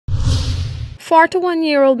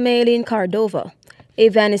41-year-old Maylene Cordova, a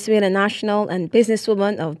Venezuelan national and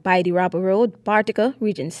businesswoman of Bartica Road, Bartica,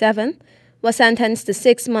 Region 7, was sentenced to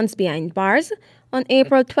 6 months behind bars on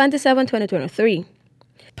April 27, 2023.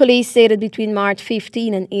 Police stated between March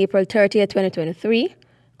 15 and April 30, 2023,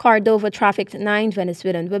 Cordova trafficked 9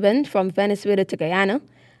 Venezuelan women from Venezuela to Guyana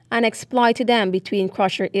and exploited them between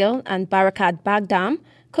Crusher Hill and Barricade Bagdam,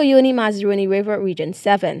 Cuyuni-Mazaruni River, Region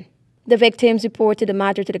 7. The victims reported the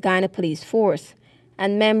matter to the Guyana Police Force,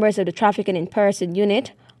 and members of the Trafficking in Person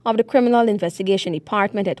Unit of the Criminal Investigation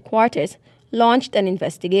Department Headquarters launched an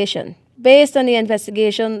investigation. Based on the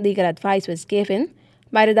investigation, legal advice was given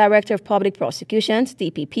by the Director of Public Prosecutions,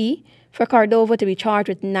 DPP, for Cordova to be charged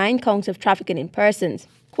with 9 counts of trafficking in persons,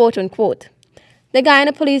 quote-unquote. The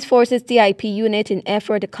Guyana Police Force's DIP unit, in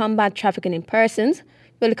effort to combat trafficking in persons,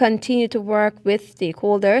 will continue to work with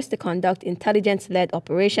stakeholders to conduct intelligence-led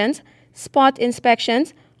operations, spot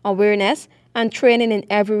inspections, awareness, and training in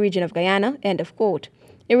every region of Guyana, end of quote.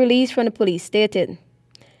 A release from the police stated.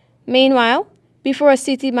 Meanwhile, before a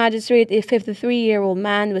city magistrate, a 53-year-old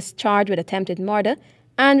man was charged with attempted murder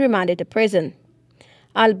and remanded to prison.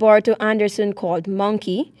 Alberto Anderson, called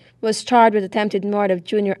Monkey, was charged with attempted murder of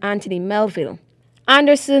Junior Anthony Melville.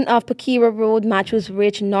 Anderson of Paquira Road, Matthews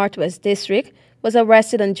Ridge, Northwest District, was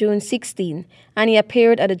arrested on June 16, and he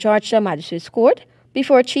appeared at the Georgetown Magistrates Court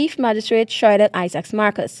before Chief Magistrate Shredder Isaacs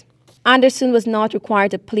Marcus. Anderson was not required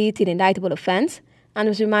to plead to the indictable offense and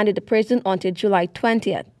was remanded to prison until July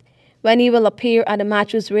 20th, when he will appear at the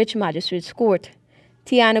Matthews Ridge Magistrates Court.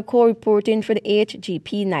 Tiana Cole reporting for the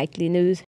HGP Nightly News.